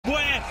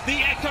The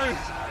echo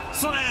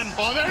slam.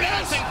 Oh, there it is.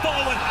 Bouncing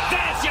forward.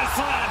 There's your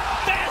slam.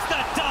 There's the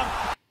dump.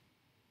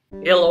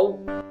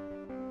 Hello,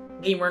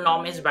 Gamer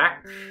Nom is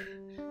back.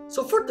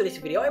 So for today's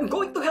video, I'm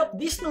going to help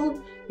this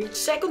noob reach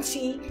second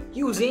C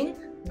using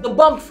the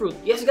bump fruit.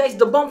 Yes guys,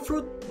 the bump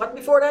fruit. But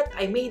before that,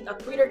 I made a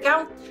Twitter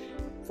account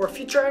for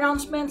future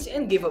announcements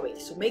and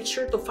giveaways. So make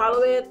sure to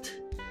follow it.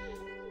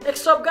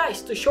 Next up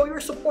guys, to show your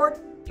support,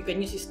 you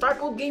can use the star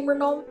code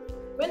GamerNom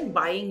when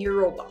buying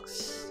your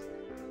Roblox.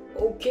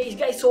 Okay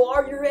guys, so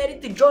are you ready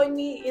to join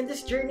me in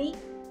this journey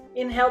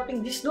in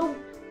helping this noob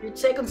reach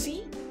second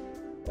C?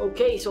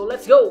 Okay, so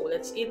let's go.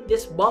 Let's eat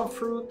this bump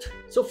fruit.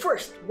 So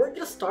first, we're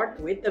gonna start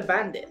with the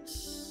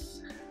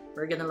bandits.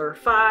 We're gonna lure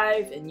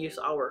 5 and use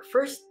our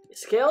first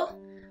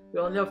skill. We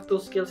only have 2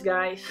 skills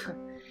guys.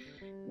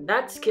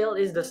 That skill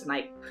is the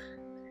snipe.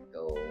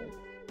 Go.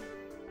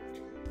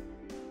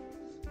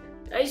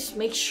 Guys,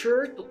 make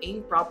sure to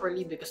aim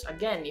properly because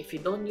again, if you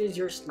don't use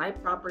your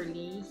snipe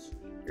properly,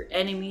 your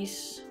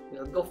enemies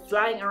will go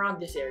flying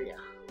around this area.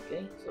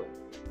 Okay, so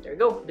there you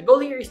go. The goal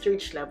here is to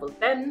reach level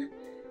 10.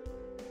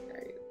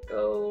 There you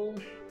go.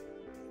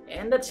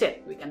 And that's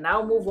it. We can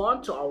now move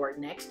on to our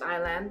next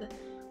island,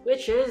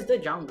 which is the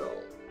jungle.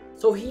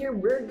 So here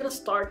we're gonna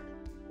start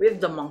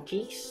with the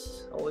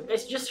monkeys. So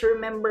guys, just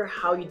remember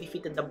how you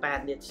defeated the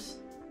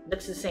bandits.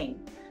 That's the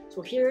same.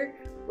 So here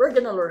we're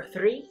gonna lure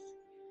 3.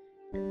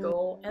 There you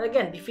go. And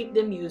again, defeat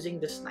them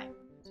using the snipe.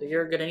 So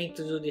you're gonna need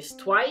to do this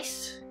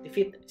twice.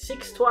 Defeat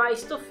 6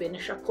 twice to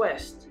finish a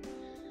quest.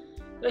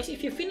 Guys,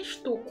 if you finish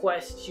 2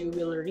 quests, you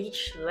will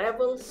reach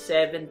level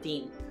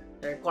 17.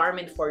 The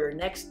requirement for your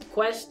next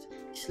quest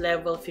is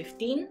level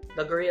 15,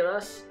 the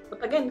gorillas.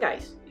 But again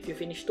guys, if you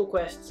finish 2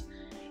 quests,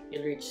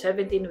 you'll reach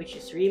 17, which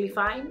is really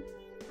fine.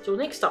 So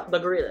next up, the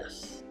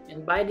gorillas.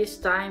 And by this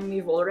time,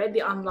 you've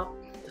already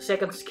unlocked the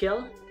second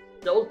skill,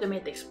 the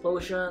ultimate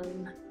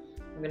explosion.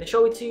 I'm gonna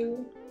show it to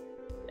you.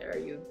 There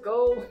you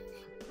go.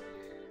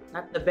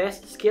 Not the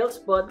best skills,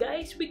 but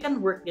guys, we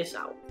can work this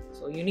out.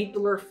 So you need to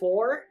lure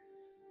 4.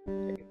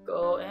 There you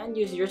go, and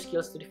use your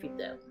skills to defeat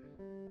them.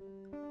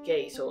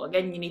 Okay, so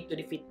again, you need to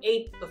defeat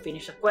 8 to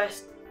finish a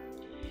quest.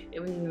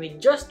 Even with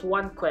just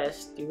 1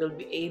 quest, you will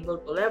be able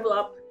to level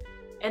up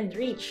and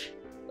reach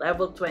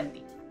level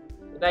 20.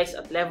 So guys,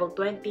 at level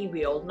 20,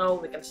 we all know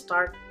we can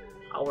start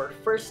our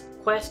first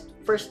quest,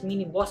 first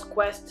mini boss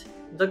quest,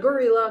 the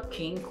Gorilla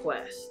King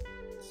quest.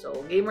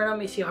 So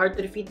GamerNom, is he hard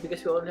to defeat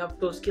because we only have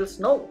 2 skills?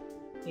 No,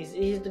 he's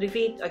easy to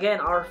defeat. Again,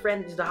 our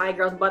friend is the high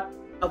ground, but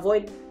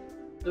avoid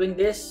doing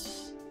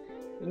this.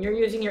 When you're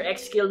using your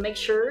X skill, make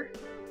sure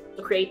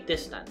to create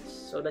distance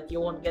so that you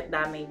won't get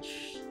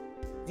damage.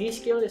 Z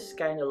skill is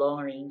kind of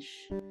long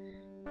range.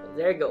 So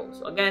there you go.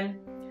 So again,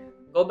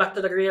 go back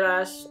to the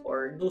gorillas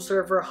or do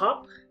server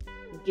hop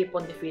and keep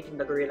on defeating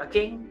the Gorilla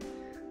King.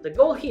 The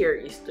goal here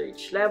is to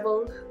reach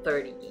level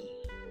 30.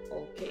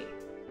 Okay.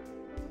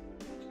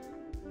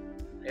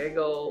 There you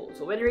go.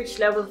 So when we reach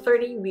level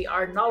 30, we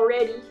are now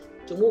ready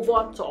to move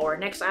on to our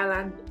next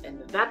island, and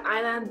that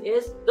island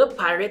is the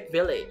pirate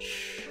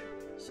village.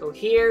 So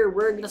here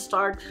we're gonna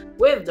start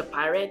with the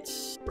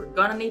pirates. We're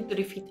gonna need to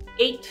defeat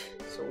 8.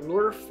 So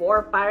lure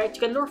 4 pirates.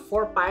 You can lure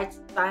 4 pirates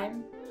at a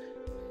time,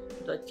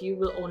 but you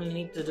will only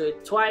need to do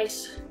it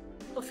twice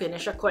to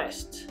finish a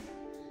quest.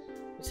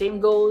 The same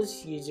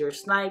goes, use your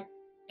snipe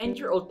and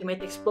your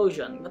ultimate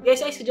explosion. But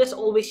guys, I suggest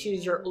always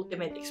use your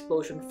ultimate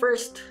explosion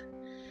first.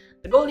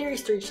 The goal here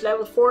is to reach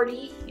level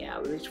 40.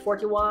 Yeah, we reach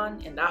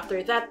 41, and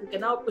after that, we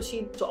can now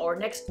proceed to our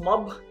next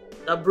mob,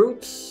 the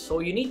brutes.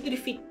 So you need to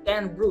defeat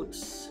 10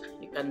 brutes.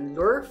 You can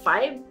lure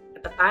 5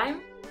 at a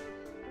time.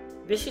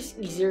 This is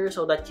easier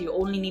so that you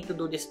only need to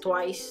do this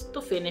twice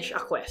to finish a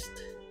quest.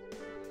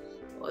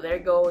 Oh, there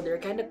you go. They're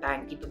kind of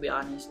tanky to be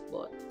honest,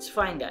 but it's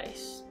fine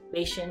guys.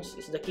 Patience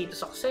is the key to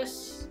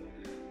success.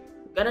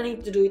 You're gonna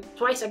need to do it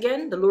twice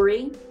again, the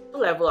luring, to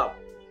level up.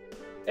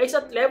 Guys,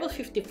 at level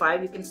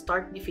 55, you can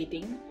start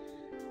defeating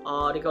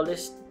they call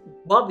this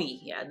Bobby,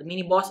 yeah, the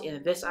mini boss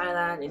in this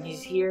island, and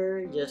he's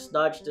here. Just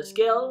dodge the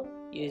skill,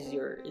 use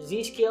your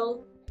Z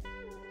skill,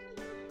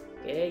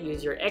 okay,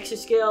 use your X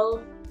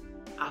skill.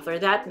 After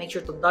that, make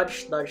sure to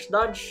dodge.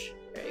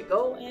 There you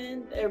go,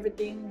 and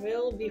everything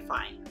will be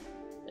fine.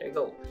 There you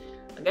go.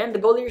 Again, the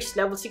goal here is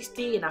level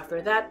 60, and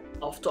after that,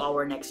 off to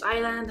our next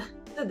island,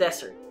 the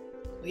desert.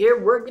 Here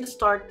we're gonna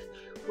start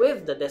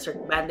with the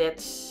desert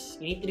bandits.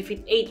 You need to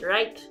defeat 8,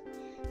 right?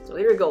 So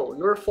here we go.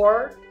 Lure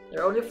 4. There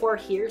are only 4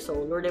 here, so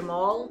lure them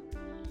all.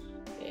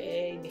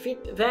 Okay,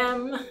 defeat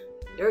them.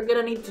 You're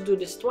gonna need to do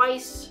this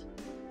twice.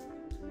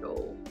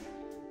 So,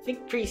 I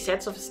think 3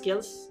 sets of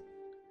skills.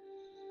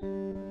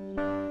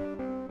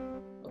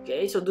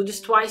 Okay, so do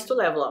this twice to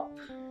level up.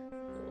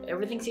 So,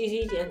 everything's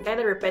easy and kind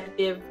of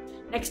repetitive.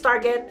 Next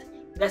target,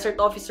 desert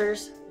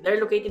officers. They're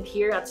located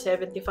here at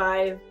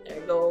 75. There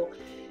you go.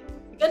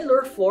 You can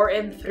lure 4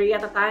 and 3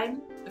 at a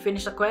time to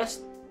finish the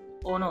quest.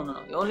 Oh no,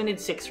 you only need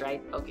 6,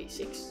 right? Okay,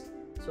 6.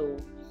 So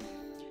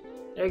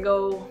there you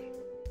go.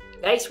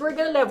 Guys, we're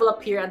gonna level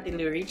up here until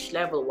we reach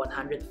level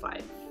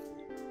 105.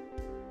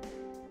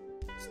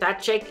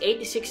 Stat check,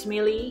 86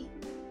 melee.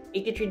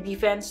 83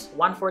 defense,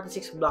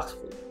 146 blocks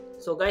fruit.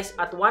 So guys,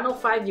 at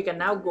 105 you can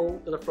now go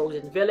to the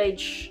frozen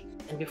village,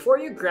 and before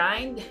you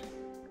grind,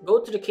 go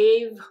to the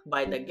cave,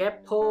 buy the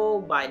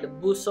Geppo, buy the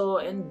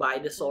Buso, and buy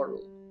the Soru.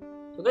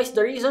 So guys,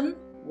 the reason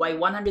why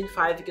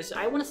 105 because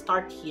I want to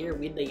start here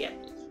with the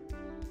Yeti.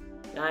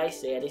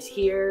 Guys, the Yeti is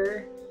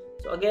here.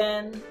 So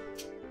again,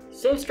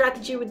 same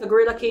strategy with the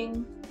Gorilla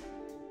King.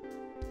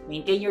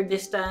 Maintain your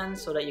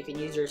distance so that you can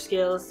use your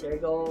skills. There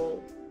you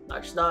go.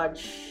 Dodge,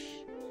 dodge.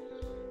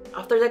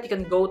 After that, you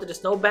can go to the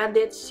Snow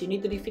Bandits. You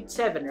need to defeat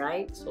 7,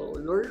 right? So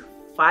lure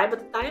 5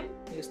 at a time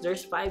because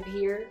there's 5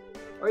 here.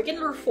 Or you can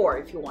lure 4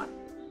 if you want.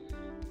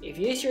 If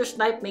you use your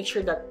snipe, make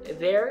sure that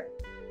they're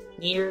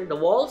near the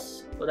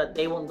walls so that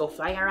they won't go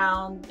flying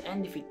around,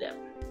 and defeat them.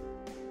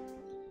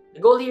 The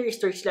goal here is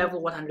to reach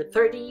level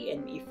 130,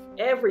 and if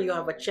ever you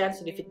have a chance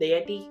to defeat the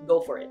Yeti,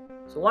 go for it.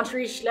 So once you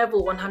reach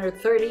level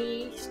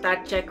 130,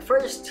 stat check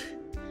first.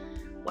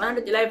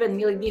 111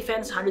 melee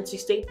defense,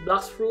 168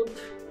 blocks fruit.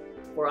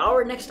 For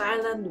our next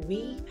island,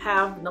 we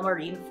have the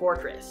Marine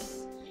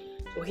Fortress.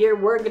 So here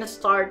we're gonna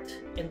start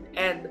and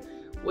end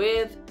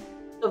with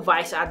the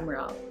Vice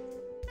Admiral.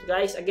 So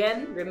guys,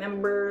 again,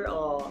 remember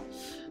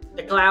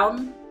the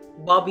clown,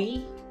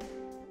 Bobby.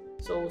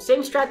 So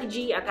same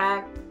strategy,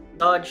 attack,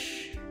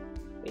 dodge,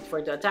 wait for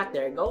it to attack,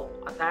 there you go.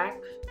 Attack,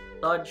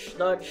 dodge,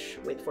 dodge,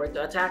 wait for it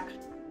to attack.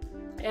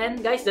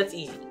 And guys, that's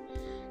easy.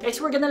 Guys,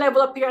 we're gonna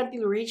level up here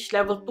until we reach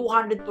level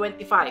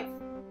 225.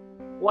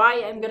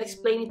 Why? I'm gonna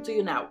explain it to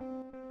you now.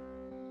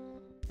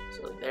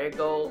 So there you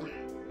go.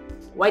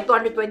 Why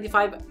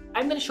 225?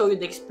 I'm gonna show you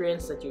the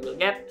experience that you will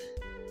get.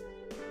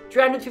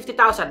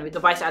 350,000 with the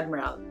Vice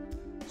Admiral.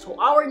 So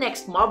our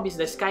next mob is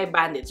the Sky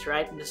Bandits,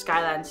 right? In the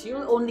Skylands,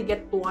 you'll only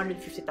get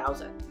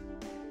 250,000.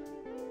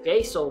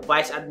 Okay, so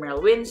Vice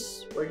Admiral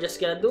wins. We're just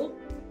gonna do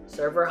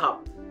server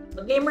hop.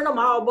 But gamer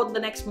naman, how about the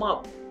next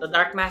mob? The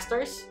Dark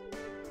Masters?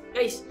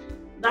 Guys,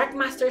 Dark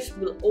Masters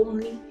will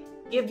only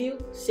give you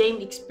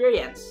same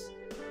experience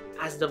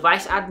as the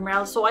Vice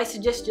Admiral. So I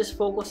suggest just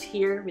focus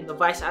here with the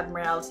Vice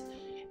Admirals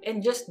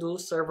and just do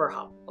server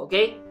hop,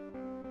 okay?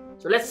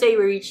 So let's say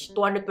we reach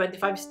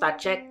 225 stat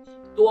check,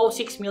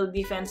 206 melee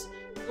defense,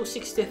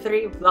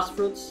 263 blocks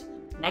fruits.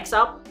 Next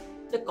up,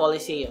 the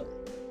Coliseum.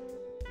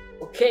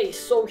 Okay,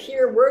 so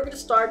here we're gonna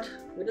start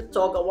with the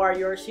Toga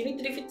Warriors. You need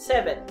to defeat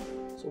 7.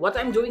 So what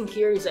I'm doing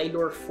here is I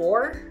lure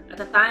 4 at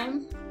a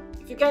time.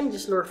 If you can,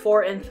 just lure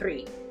 4 and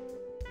 3.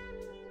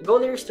 The goal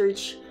here is to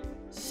reach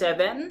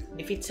 7,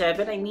 defeat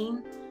 7 I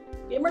mean.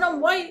 Gamer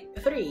naman, why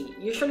 3?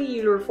 Usually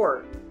you lure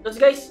 4. Because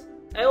guys,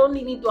 I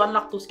only need to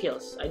unlock 2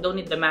 skills. I don't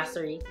need the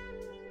Mastery.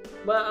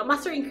 But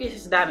Mastery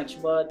increases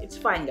damage, but it's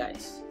fine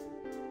guys.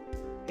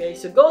 Okay,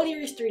 so goal here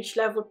is to reach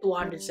level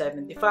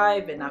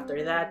 275, and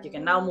after that, you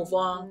can now move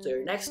on to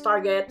your next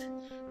target,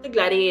 the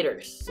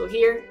Gladiators. So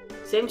here,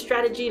 same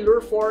strategy,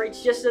 lure 4,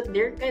 it's just that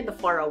they're kind of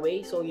far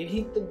away, so you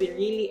need to be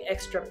really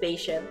extra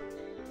patient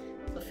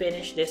to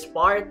finish this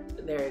part.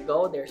 There you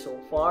go, they're so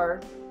far.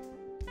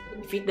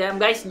 Defeat them,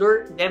 guys,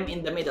 lure them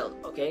in the middle,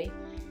 okay?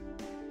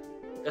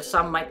 Because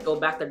some might go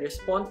back to their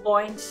spawn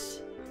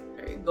points.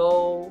 There you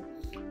go.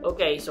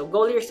 Okay, so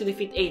goal here is to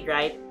defeat 8,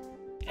 right?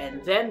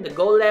 And then the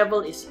goal level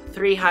is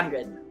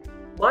 300.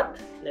 But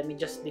let me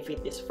just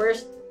defeat this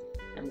first.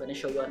 I'm gonna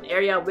show you an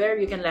area where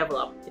you can level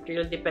up. It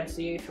really depends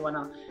on you if you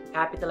wanna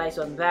capitalize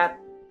on that.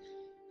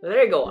 So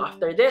there you go.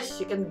 After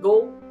this, you can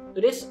go to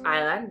this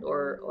island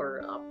or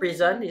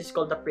prison. This is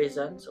called the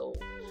prison. So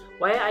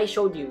why I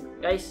showed you,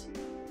 guys,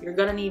 you're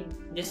gonna need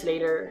this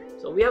later.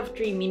 So we have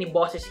 3 mini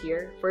bosses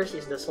here. First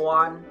is the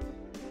Swan.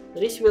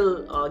 So this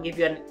will give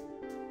you an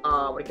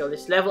what do you call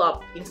this, level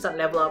up, instant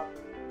level up.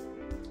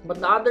 But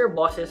the other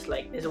bosses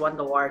like this one,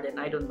 the Warden,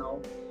 I don't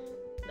know.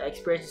 The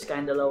experience is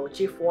kinda low.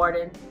 Chief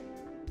Warden,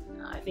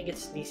 I think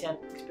it's decent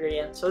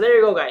experience. So there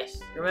you go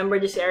guys. Remember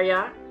this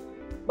area.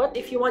 But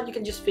if you want, you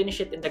can just finish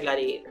it in the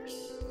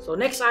Gladiators. So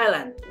next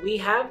island, we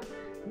have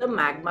the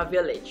Magma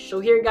Village. So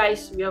here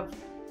guys, we have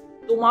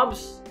 2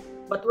 mobs.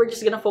 But we're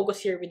just gonna focus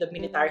here with the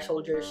military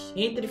soldiers.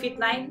 You need to defeat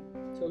 9.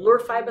 So lure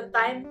 5 at a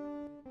time.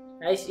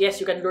 Guys, yes,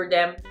 you can lure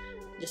them.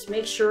 Just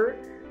make sure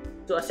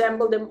to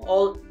assemble them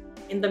all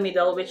in the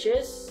middle, which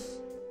is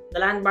the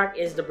landmark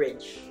is the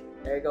bridge.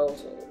 There you go.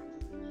 So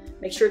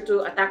make sure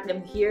to attack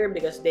them here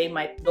because they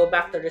might go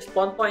back to their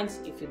spawn points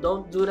if you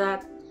don't do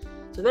that.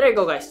 So there you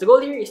go guys. The goal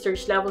here is to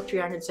reach level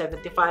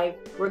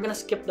 375. We're gonna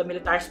skip the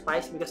military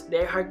spies because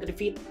they're hard to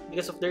defeat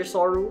because of their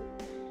Soru.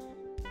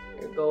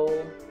 There you go.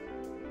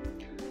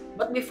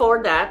 But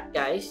before that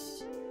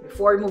guys,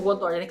 before we move on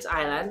to our next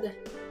island,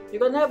 you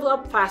can level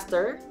up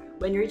faster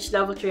when you reach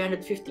level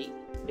 350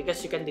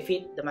 because you can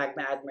defeat the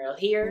Magma Admiral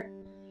here.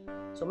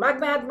 So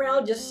Magma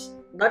Admiral, just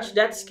nudge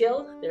that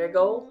skill. There you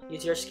go.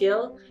 Use your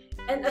skill.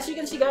 And as you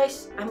can see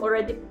guys, I'm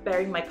already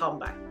preparing my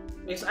combat.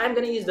 Because I'm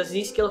gonna use the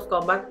Z skill of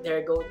combat. There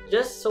you go.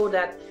 Just so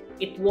that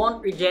it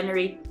won't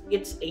regenerate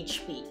its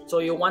HP. So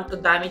you want to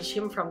damage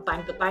him from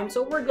time to time.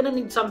 So we're gonna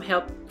need some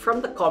help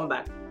from the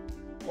combat.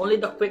 Only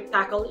the quick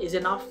tackle is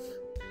enough.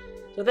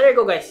 So there you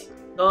go guys.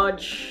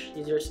 Dodge.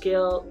 Use your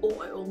skill. Oh,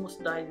 I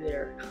almost died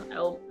there.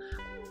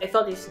 I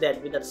thought he's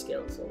dead with that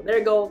skill. So there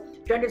you go.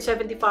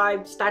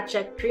 375 stat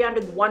check,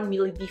 301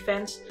 melee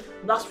defense,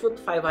 BLOXFRUIT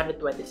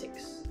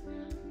 526.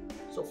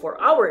 So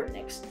for our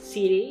next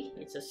city,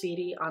 it's a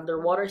city,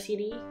 underwater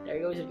city. There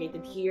you go, it's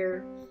located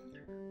here.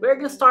 We're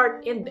gonna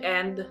start in the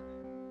end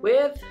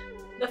with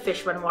the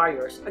Fishman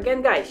Warriors.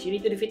 Again guys, you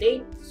need to defeat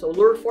 8, so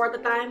lure 4 at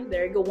a time.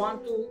 There you go,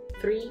 1, 2,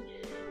 3,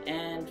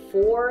 and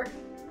 4.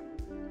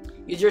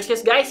 Use your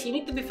skills. Guys, you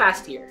need to be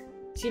fast here.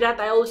 See that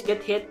I always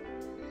get hit?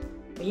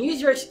 When you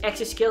use your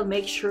X skill,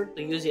 make sure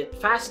to use it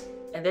fast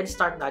and then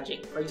start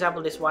dodging. For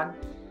example, this one,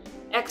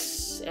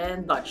 X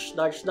and dodge,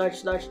 dodge,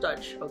 dodge, dodge,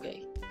 dodge.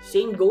 Okay.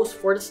 Same goes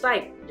for the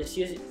snipe. Just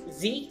use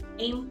Z,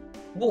 aim,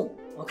 boom.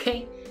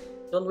 Okay.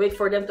 Don't wait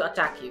for them to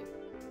attack you.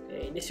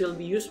 Okay. This will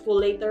be useful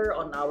later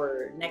on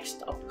our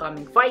next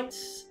upcoming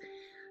fights.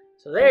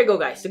 So there you go,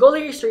 guys. The goal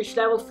here is to reach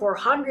level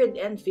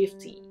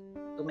 450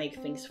 to make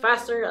things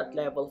faster. At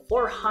level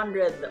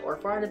 400 or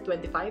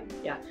 425,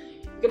 yeah.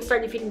 You can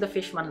start defeating the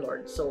Fishman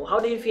Lord. So how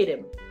do you defeat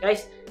him?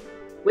 Guys,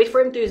 wait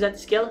for him to use that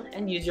skill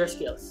and use your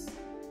skills.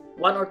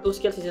 1 or 2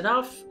 skills is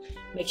enough.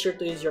 Make sure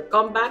to use your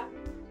combat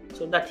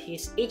so that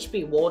his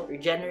HP won't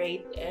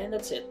regenerate, and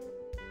that's it.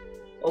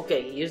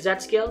 Okay, use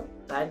that skill.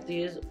 Time to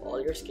use all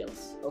your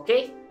skills.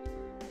 Okay?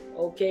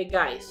 Okay,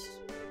 guys.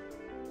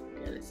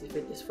 Okay, let's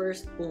defeat this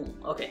first. Boom.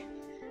 Okay.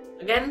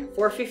 Again,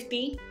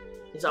 450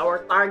 is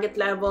our target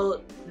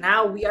level.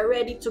 Now we are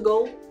ready to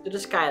go to the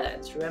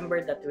Skylands.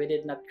 Remember that we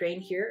did not train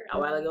here a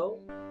while ago.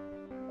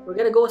 We're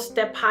gonna go a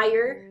step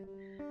higher.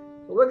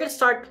 So we're gonna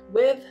start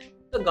with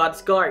the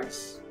God's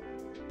Guards.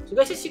 So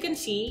guys, as you can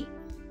see,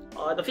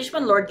 the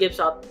Fishman Lord gives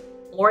out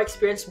more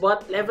experience,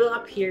 but leveling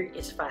up here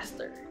is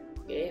faster.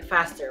 Okay,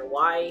 faster.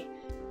 Why?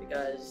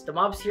 Because the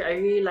mobs here, I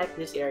really like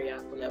this area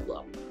to level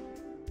up.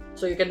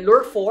 So you can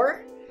lure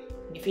 4,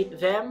 defeat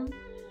them,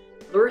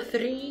 lure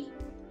 3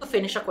 to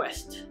finish a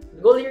quest.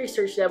 The goal here is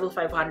to reach level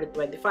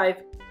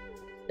 525.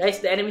 Guys,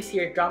 the enemies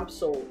here jump,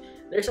 so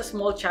there's a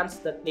small chance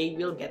that they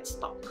will get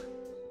stuck.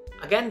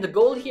 Again, the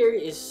goal here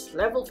is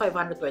level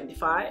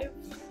 525. There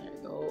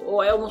you go. Oh,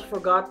 I almost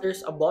forgot,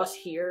 there's a boss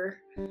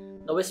here.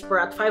 The Whisperer.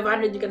 At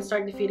 500, you can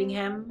start defeating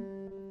him.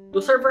 Do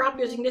server hop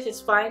using this,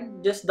 it's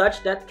fine. Just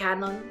dodge that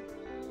cannon.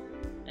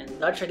 And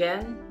dodge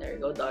again. There you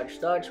go, dodge,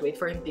 dodge. Wait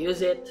for him to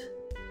use it.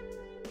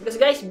 Because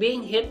guys,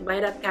 being hit by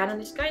that cannon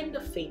is kind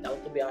of fatal,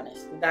 to be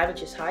honest. The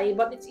damage is high,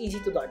 but it's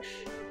easy to dodge.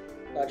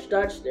 Dodge,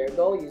 dodge, there you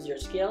go, use your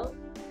skill.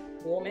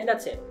 Boom, and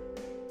that's it.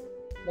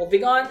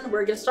 Moving on,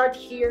 we're gonna start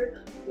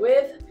here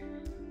with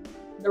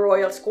the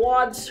Royal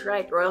Squads.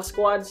 Right, Royal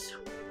Squads.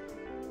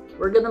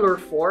 We're gonna lure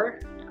 4.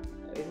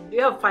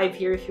 You have 5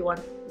 here if you want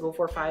to go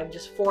for 5.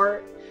 Just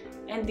 4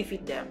 and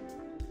defeat them.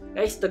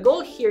 Guys, the goal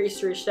here is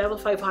to reach level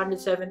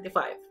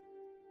 575.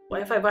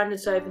 Why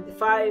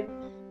 575?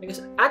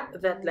 Because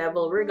at that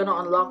level, we're gonna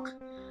unlock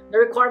the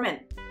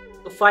requirement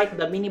to fight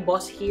the mini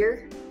boss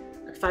here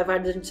at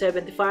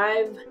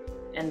 575,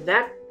 and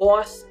that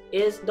boss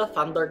is the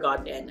Thunder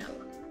God NL.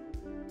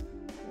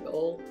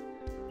 Go,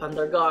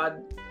 Thunder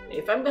God.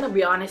 If I'm gonna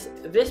be honest,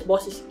 this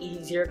boss is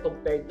easier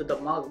compared to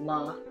the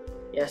Magma,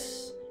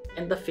 yes,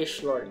 and the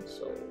Fish Lord.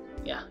 So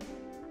yeah,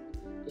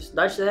 just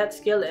dodge that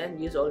skill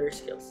and use all your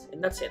skills,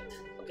 and that's it.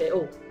 Okay.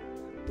 Oh,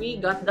 we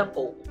got the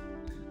pole.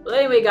 But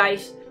anyway,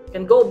 guys, you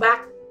can go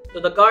back to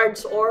the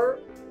guards or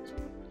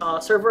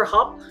server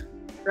hop,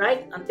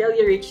 right, until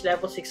you reach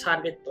level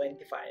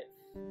 625.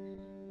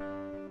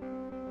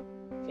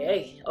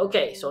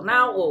 Okay, so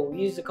now,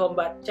 use the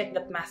combat, check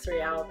that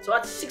mastery out. So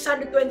at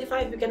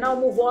 625, we can now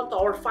move on to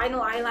our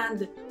final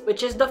island,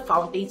 which is the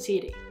Fountain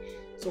City.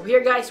 So here,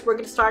 guys, we're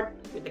gonna start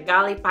with the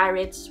Galley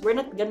Pirates. We're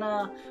not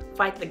gonna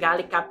fight the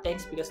Galley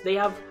Captains because they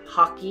have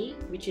Hockey,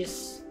 which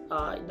is,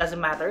 it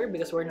doesn't matter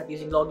because we're not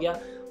using Logia,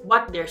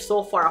 but they're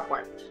so far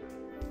apart.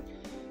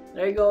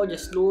 There you go,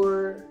 just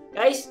lure.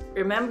 Guys,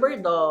 remember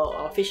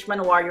the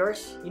Fishman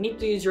Warriors, you need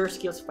to use your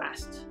skills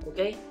fast,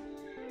 okay?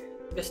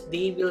 Because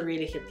they will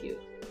really hit you.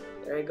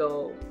 There you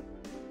go.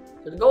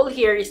 So the goal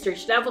here is to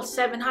reach level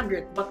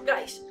 700, but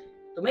guys,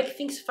 to make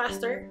things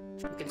faster,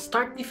 you can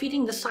start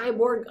defeating the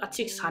Cyborg at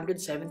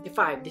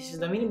 675. This is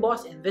the mini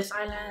boss in this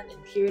island, and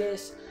here it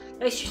is.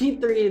 Guys, you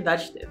need to really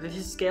dodge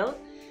this skill.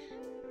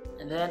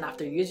 And then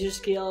after you use your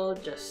skill,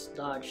 just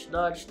dodge,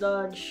 dodge,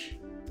 dodge.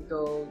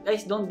 Go.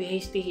 Guys, don't be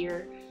hasty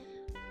here.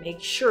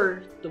 Make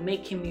sure to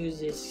make him use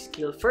his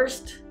skill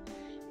first,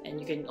 and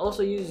you can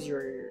also use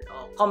your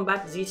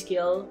combat Z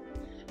skill.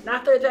 And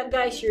after that,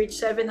 guys, you reach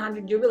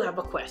 700, you will have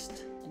a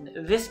quest, and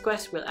this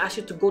quest will ask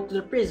you to go to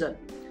the prison.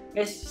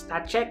 Guys,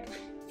 stat check,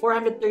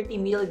 430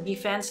 melee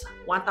defense,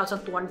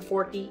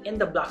 1240 in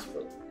the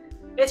BLOXFRUIT.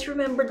 Guys,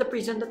 remember the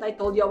prison that I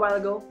told you a while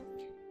ago?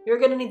 You're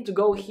gonna need to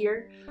go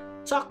here,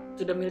 talk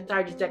to the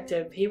military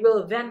detective. He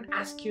will then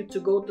ask you to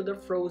go to the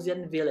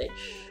frozen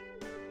village.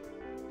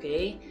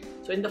 Okay,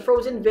 so in the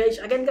frozen village,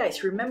 again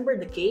guys, remember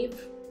the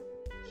cave?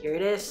 Here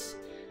it is.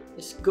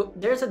 Just go,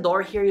 there's a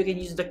door here, you can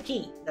use the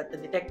key that the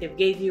detective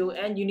gave you,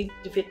 and you need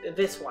to fit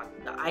this one,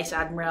 the Ice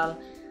Admiral.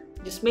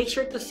 Just make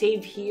sure to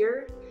save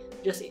here,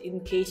 just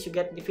in case you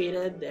get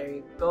defeated. There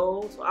you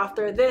go. So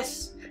after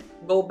this,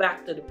 go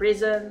back to the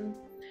prison,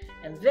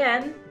 and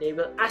then they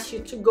will ask you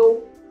to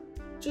go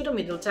to the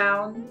middle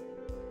town,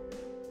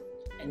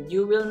 and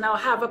you will now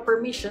have a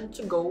permission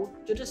to go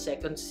to the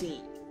second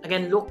sea.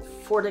 Again, look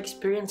for the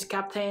experienced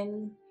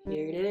captain.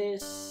 Here it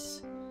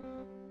is.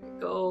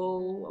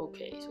 Go.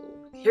 Okay, so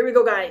here we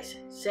go, guys.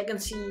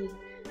 Second sea.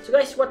 So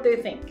guys, what do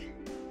you think?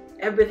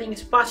 Everything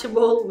is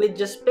possible with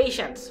just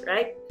patience,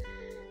 right?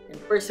 And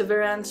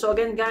perseverance. So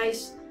again,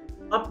 guys,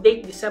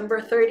 update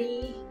December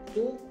 30,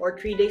 2 or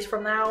 3 days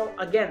from now.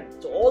 Again,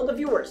 to all the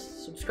viewers,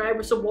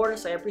 subscribers,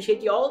 supporters, I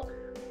appreciate you all.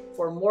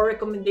 For more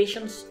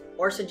recommendations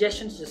or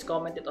suggestions, just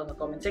comment it on the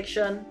comment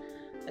section.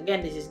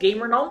 Again, this is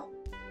Gamer Nom,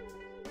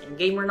 and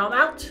Gamer Nom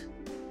out.